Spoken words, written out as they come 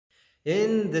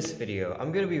In this video,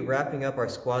 I'm going to be wrapping up our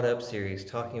Squad Up series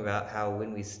talking about how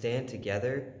when we stand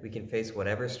together, we can face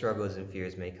whatever struggles and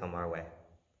fears may come our way.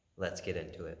 Let's get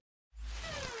into it.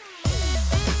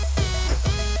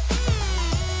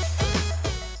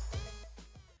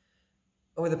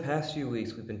 Over the past few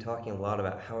weeks, we've been talking a lot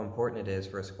about how important it is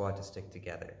for a squad to stick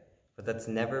together, but that's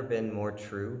never been more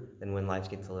true than when life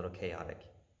gets a little chaotic,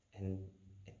 and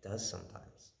it does sometimes.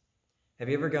 Have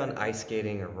you ever gone ice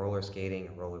skating or roller skating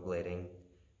or rollerblading?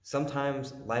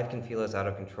 Sometimes life can feel as out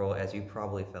of control as you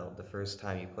probably felt the first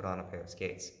time you put on a pair of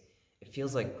skates. It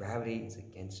feels like gravity is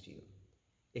against you.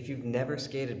 If you've never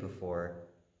skated before,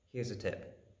 here's a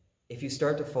tip. If you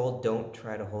start to fall, don't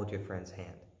try to hold your friend's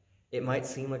hand. It might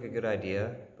seem like a good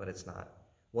idea, but it's not.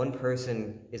 One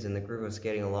person is in the groove of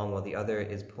skating along while the other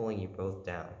is pulling you both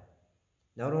down.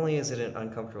 Not only is it an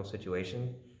uncomfortable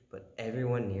situation, but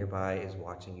everyone nearby is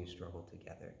watching you struggle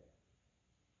together.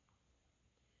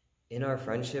 In our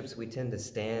friendships, we tend to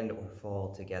stand or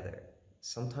fall together,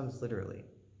 sometimes literally.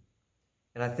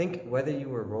 And I think whether you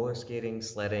were roller skating,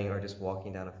 sledding, or just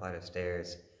walking down a flight of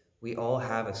stairs, we all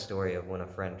have a story of when a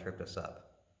friend tripped us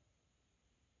up.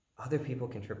 Other people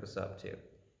can trip us up too,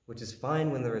 which is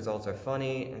fine when the results are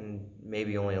funny and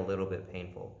maybe only a little bit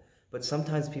painful. But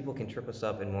sometimes people can trip us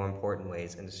up in more important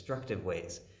ways and destructive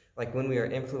ways, like when we are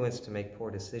influenced to make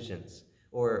poor decisions,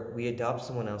 or we adopt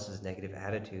someone else's negative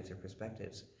attitudes or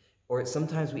perspectives, or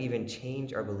sometimes we even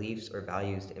change our beliefs or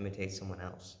values to imitate someone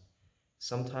else.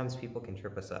 Sometimes people can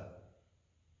trip us up,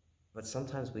 but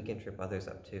sometimes we can trip others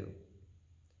up too.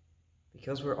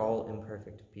 Because we're all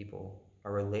imperfect people,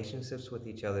 our relationships with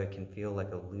each other can feel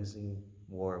like a losing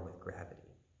war with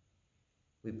gravity.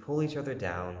 We pull each other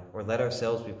down or let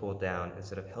ourselves be pulled down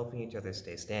instead of helping each other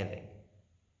stay standing.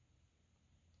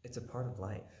 It's a part of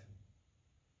life.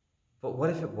 But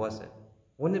what if it wasn't?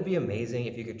 Wouldn't it be amazing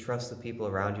if you could trust the people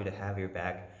around you to have your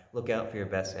back, look out for your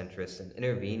best interests, and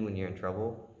intervene when you're in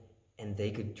trouble, and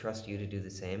they could trust you to do the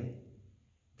same?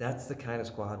 That's the kind of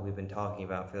squad we've been talking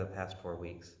about for the past 4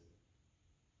 weeks.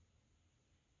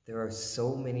 There are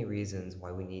so many reasons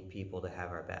why we need people to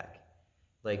have our back.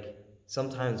 Like,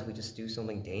 sometimes we just do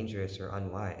something dangerous or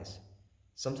unwise.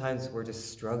 Sometimes we're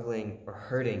just struggling or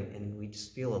hurting and we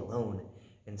just feel alone.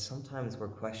 And sometimes we're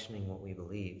questioning what we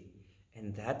believe.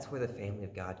 And that's where the family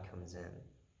of God comes in.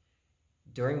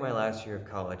 During my last year of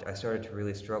college, I started to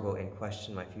really struggle and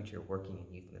question my future working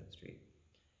in youth ministry.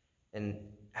 And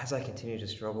as I continued to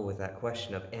struggle with that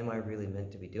question of, am I really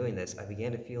meant to be doing this? I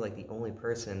began to feel like the only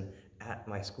person at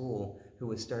my school who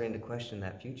was starting to question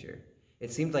that future.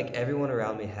 It seemed like everyone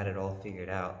around me had it all figured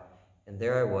out. And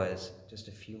there I was, just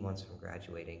a few months from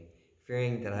graduating,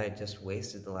 fearing that I had just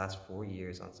wasted the last 4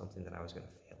 years on something that I was going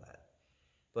to fail at.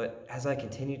 But as I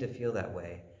continued to feel that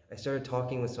way, I started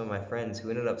talking with some of my friends who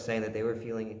ended up saying that they were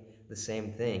feeling the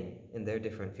same thing in their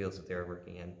different fields that they were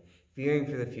working in, fearing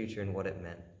for the future and what it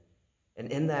meant.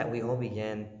 And in that, we all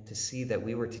began to see that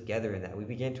we were together in that. We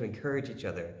began to encourage each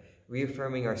other,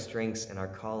 reaffirming our strengths and our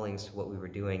callings to what we were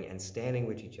doing and standing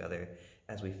with each other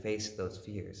as we faced those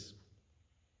fears.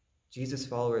 Jesus'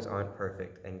 followers aren't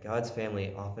perfect, and God's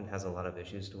family often has a lot of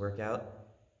issues to work out.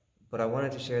 But I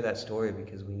wanted to share that story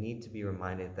because we need to be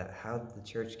reminded that how the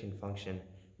church can function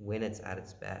when it's at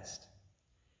its best.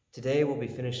 Today, we'll be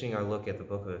finishing our look at the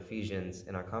book of Ephesians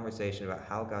and our conversation about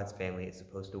how God's family is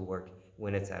supposed to work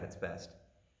when it's at its best.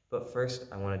 But first,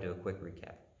 I want to do a quick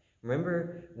recap.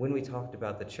 Remember when we talked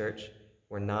about the church,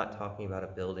 we're not talking about a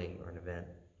building or an event.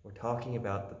 We're talking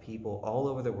about the people all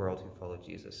over the world who follow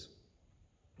Jesus.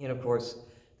 And of course,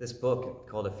 this book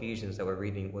called Ephesians that we're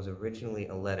reading was originally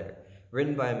a letter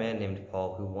written by a man named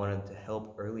Paul who wanted to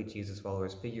help early Jesus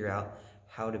followers figure out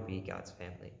how to be God's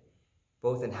family,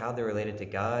 both in how they're related to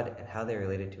God and how they're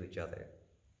related to each other.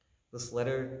 This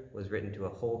letter was written to a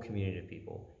whole community of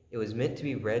people. It was meant to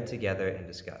be read together and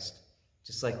discussed,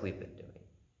 just like we've been doing.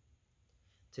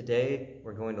 Today,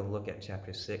 we're going to look at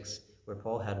chapter 6, where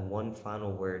Paul had one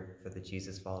final word for the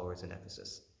Jesus followers in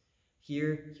Ephesus.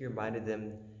 Here, he reminded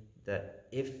them that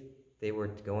if they were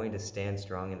going to stand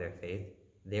strong in their faith,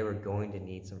 they were going to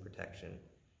need some protection.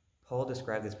 Paul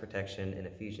described this protection in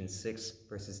Ephesians 6,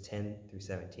 verses 10 through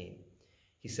 17.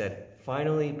 He said,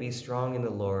 "Finally, be strong in the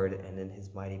Lord and in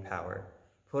his mighty power.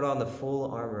 Put on the full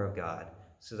armor of God,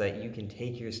 so that you can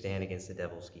take your stand against the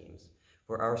devil's schemes.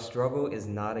 For our struggle is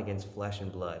not against flesh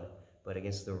and blood, but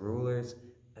against the rulers,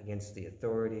 against the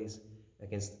authorities,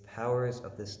 against the powers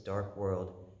of this dark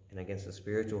world, and against the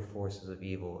spiritual forces of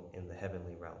evil in the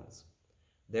heavenly realms.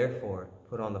 Therefore,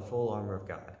 put on the full armor of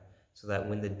God, so that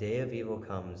when the day of evil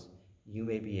comes, you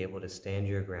may be able to stand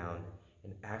your ground,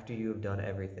 and after you have done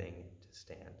everything, to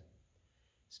stand."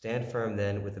 Stand firm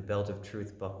then with the belt of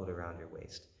truth buckled around your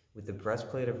waist, with the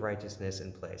breastplate of righteousness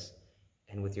in place,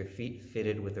 and with your feet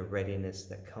fitted with the readiness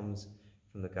that comes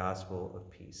from the gospel of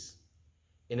peace.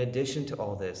 In addition to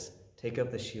all this, take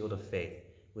up the shield of faith,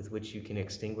 with which you can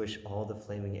extinguish all the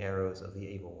flaming arrows of the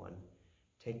evil one.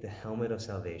 Take the helmet of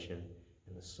salvation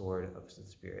and the sword of the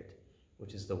Spirit,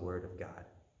 which is the word of God.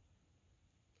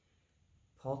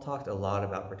 Paul talked a lot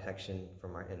about protection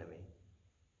from our enemy.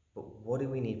 But what do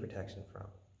we need protection from?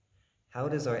 How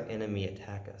does our enemy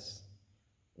attack us?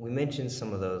 We mentioned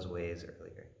some of those ways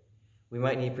earlier. We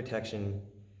might need protection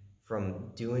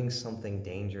from doing something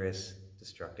dangerous,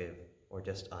 destructive, or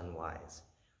just unwise.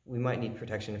 We might need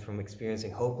protection from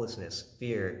experiencing hopelessness,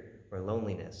 fear, or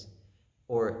loneliness,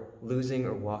 or losing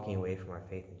or walking away from our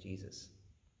faith in Jesus.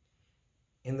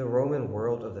 In the Roman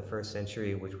world of the first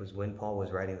century, which was when Paul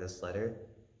was writing this letter,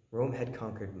 Rome had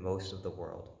conquered most of the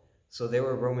world, so there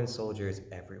were Roman soldiers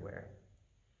everywhere.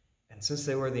 And since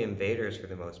they were the invaders for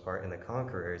the most part and the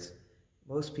conquerors,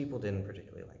 most people didn't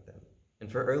particularly like them. And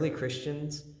for early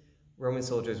Christians, Roman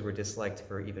soldiers were disliked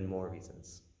for even more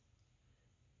reasons.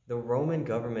 The Roman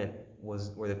government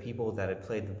were the people that had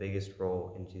played the biggest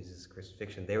role in Jesus'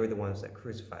 crucifixion. They were the ones that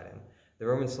crucified him. The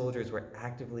Roman soldiers were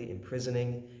actively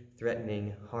imprisoning,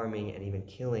 threatening, harming, and even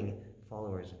killing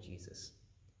followers of Jesus.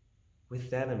 With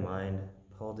that in mind,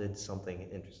 Paul did something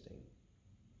interesting.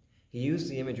 He used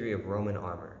the imagery of Roman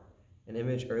armor, an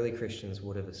image early Christians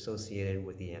would have associated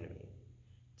with the enemy,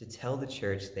 to tell the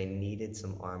church they needed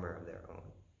some armor of their own.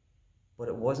 But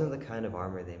it wasn't the kind of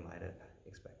armor they might have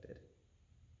expected.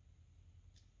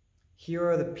 Here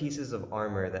are the pieces of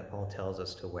armor that Paul tells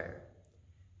us to wear.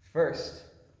 First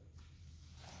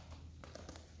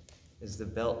is the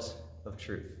belt of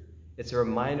truth. It's a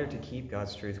reminder to keep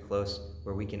God's truth close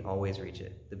where we can always reach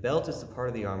it. The belt is the part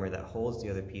of the armor that holds the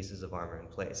other pieces of armor in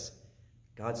place.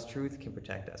 God's truth can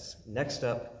protect us. Next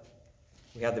up,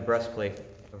 we have the breastplate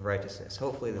of righteousness.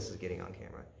 Hopefully this is getting on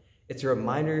camera. It's a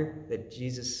reminder that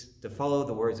to follow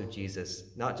the words of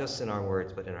Jesus, not just in our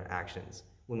words, but in our actions.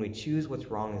 When we choose what's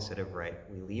wrong instead of right,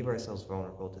 we leave ourselves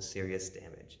vulnerable to serious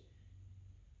damage.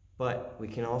 But we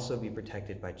can also be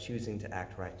protected by choosing to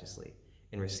act righteously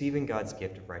and receiving God's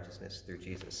gift of righteousness through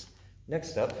Jesus.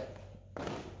 Next up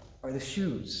are the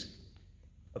shoes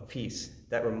of peace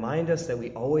that remind us that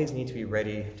we always need to be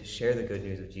ready to share the good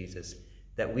news of Jesus,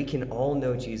 that we can all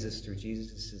know Jesus through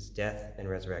Jesus' death and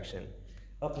resurrection.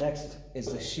 Up next is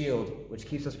the shield, which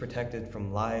keeps us protected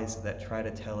from lies that try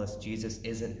to tell us Jesus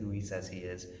isn't who he says he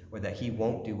is, or that he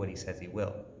won't do what he says he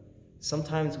will.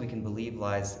 Sometimes we can believe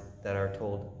lies that are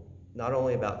told not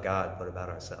only about God, but about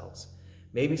ourselves.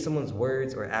 Maybe someone's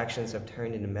words or actions have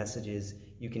turned into messages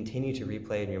you continue to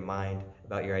replay in your mind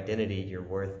about your identity, your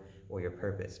worth, or your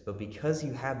purpose. But because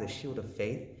you have the shield of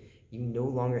faith, you no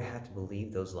longer have to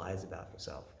believe those lies about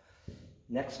yourself.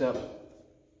 Next up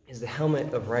is the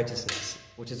helmet of righteousness,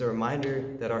 which is a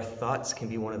reminder that our thoughts can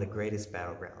be one of the greatest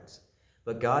battlegrounds.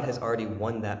 But God has already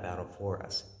won that battle for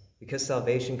us. Because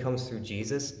salvation comes through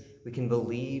Jesus, we can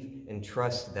believe and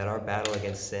trust that our battle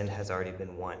against sin has already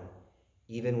been won,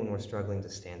 even when we're struggling to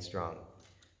stand strong.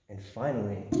 And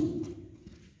finally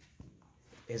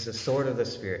is the sword of the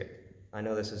Spirit. I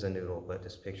know this is a noodle, but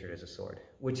just picture it as a sword,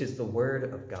 which is the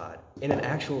word of God. In an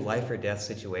actual life or death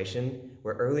situation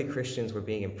where early Christians were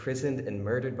being imprisoned and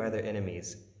murdered by their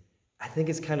enemies, I think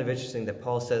it's kind of interesting that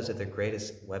Paul says that their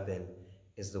greatest weapon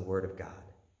is the word of God.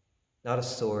 Not a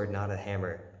sword, not a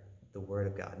hammer, the word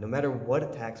of God. No matter what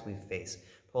attacks we face,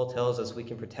 Paul tells us we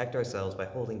can protect ourselves by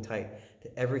holding tight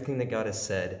to everything that God has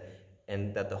said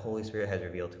and that the Holy Spirit has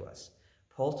revealed to us.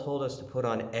 Paul told us to put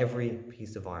on every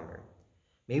piece of armor.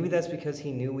 Maybe that's because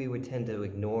he knew we would tend to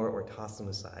ignore or toss them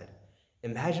aside.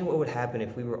 Imagine what would happen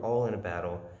if we were all in a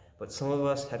battle, but some of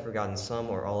us had forgotten some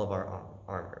or all of our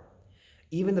armor.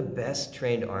 Even the best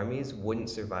trained armies wouldn't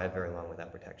survive very long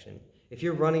without protection. If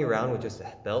you're running around with just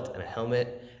a belt and a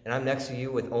helmet, and I'm next to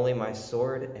you with only my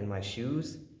sword and my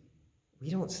shoes, we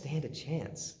don't stand a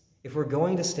chance. If we're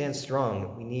going to stand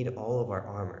strong, we need all of our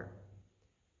armor.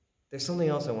 There's something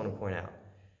else I want to point out.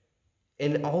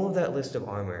 In all of that list of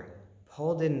armor,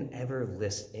 Paul didn't ever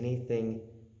list anything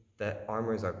that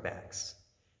armors our backs.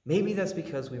 Maybe that's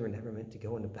because we were never meant to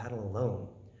go into battle alone.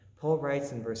 Paul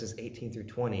writes in verses 18 through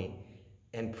 20,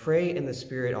 "And pray in the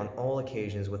Spirit on all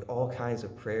occasions with all kinds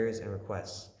of prayers and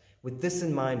requests. With this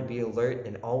in mind, be alert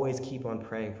and always keep on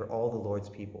praying for all the Lord's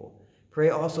people. Pray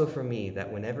also for me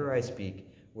that whenever I speak,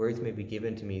 words may be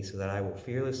given to me so that I will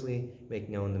fearlessly make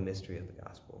known the mystery of the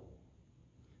gospel,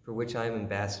 for which I am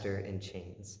ambassador in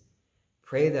chains.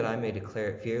 Pray that I may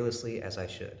declare it fearlessly as I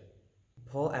should."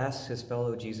 Paul asks his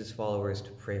fellow Jesus followers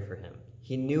to pray for him. He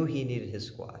He knew he needed his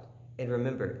squad. And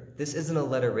remember, this isn't a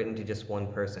letter written to just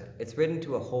one person. It's written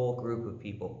to a whole group of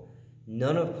people.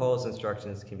 None of Paul's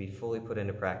instructions can be fully put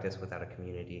into practice without a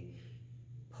community.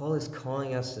 Paul is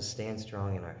calling us to stand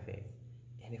strong in our faith.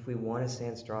 And if we want to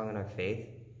stand strong in our faith,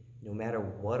 no matter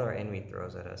what our enemy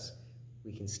throws at us,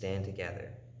 we can stand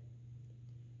together.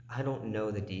 I don't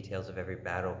know the details of every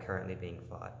battle currently being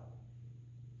fought.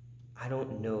 I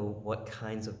don't know what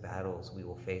kinds of battles we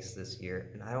will face this year,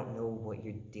 and I don't know what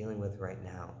you're dealing with right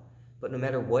now. But no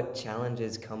matter what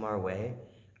challenges come our way,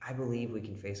 I believe we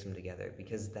can face them together,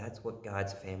 because that's what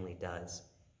God's family does.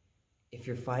 If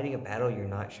you're fighting a battle you're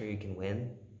not sure you can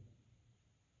win,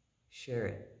 share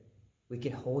it. We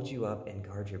can hold you up and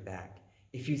guard your back.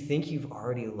 If you think you've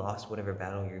already lost whatever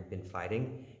battle you've been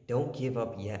fighting, don't give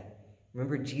up yet.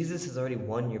 Remember, Jesus has already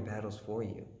won your battles for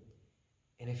you.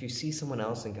 And if you see someone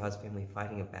else in God's family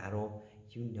fighting a battle,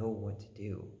 you know what to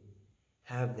do.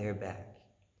 Have their back.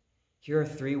 Here are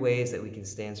 3 ways that we can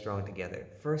stand strong together.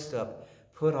 First up,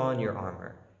 put on your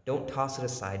armor. Don't toss it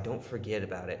aside. Don't forget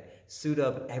about it. Suit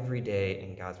up every day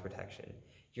in God's protection.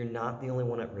 You're not the only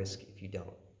one at risk if you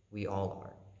don't. We all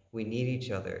are. We need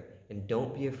each other, and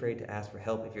don't be afraid to ask for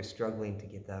help if you're struggling to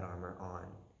get that armor on.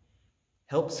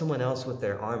 Help someone else with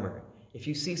their armor. If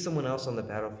you see someone else on the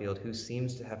battlefield who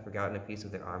seems to have forgotten a piece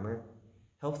of their armor,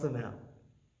 help them out.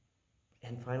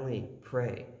 And finally,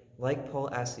 pray. Like Paul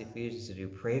asked the Ephesians to do,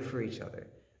 pray for each other.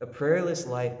 A prayerless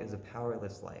life is a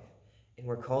powerless life, and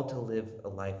we're called to live a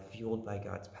life fueled by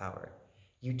God's power.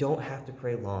 You don't have to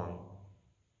pray long,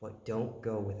 but don't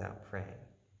go without praying.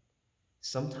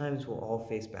 Sometimes we'll all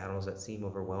face battles that seem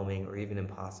overwhelming or even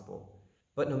impossible.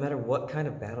 But no matter what kind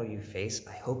of battle you face,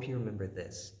 I hope you remember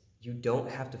this. You don't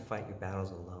have to fight your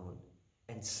battles alone,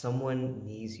 and someone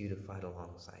needs you to fight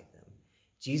alongside them.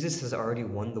 Jesus has already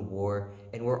won the war,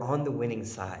 and we're on the winning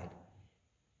side.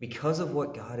 Because of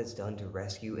what God has done to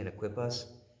rescue and equip us,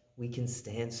 we can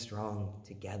stand strong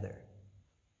together.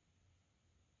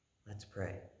 Let's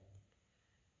pray.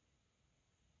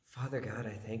 Father God,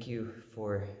 I thank you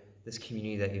for this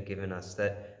community that you've given us,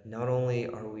 that not only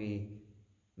are we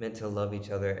meant to love each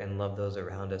other and love those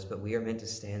around us, but we are meant to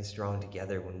stand strong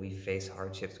together when we face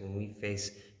hardships, when we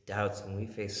face doubts, when we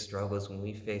face struggles, when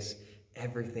we face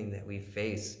everything that we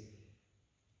face.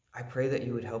 I pray that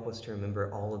you would help us to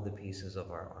remember all of the pieces of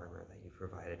our armor that you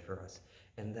provided for us,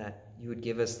 and that you would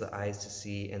give us the eyes to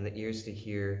see and the ears to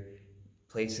hear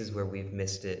places where we've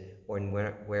missed it, or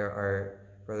where our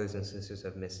brothers and sisters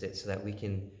have missed it, so that we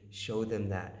can show them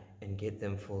that and get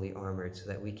them fully armored, so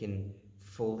that we can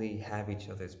fully have each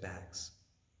other's backs.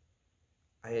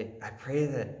 I pray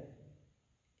that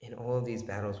in all of these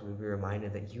battles we'll be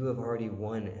reminded that you have already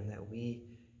won and that we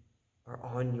are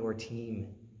on your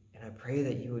team. And I pray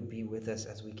that you would be with us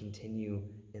as we continue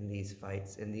in these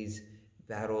fights, in these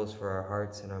battles for our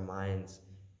hearts and our minds.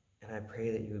 And I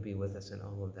pray that you would be with us in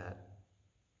all of that.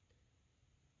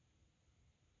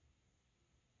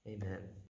 Amen.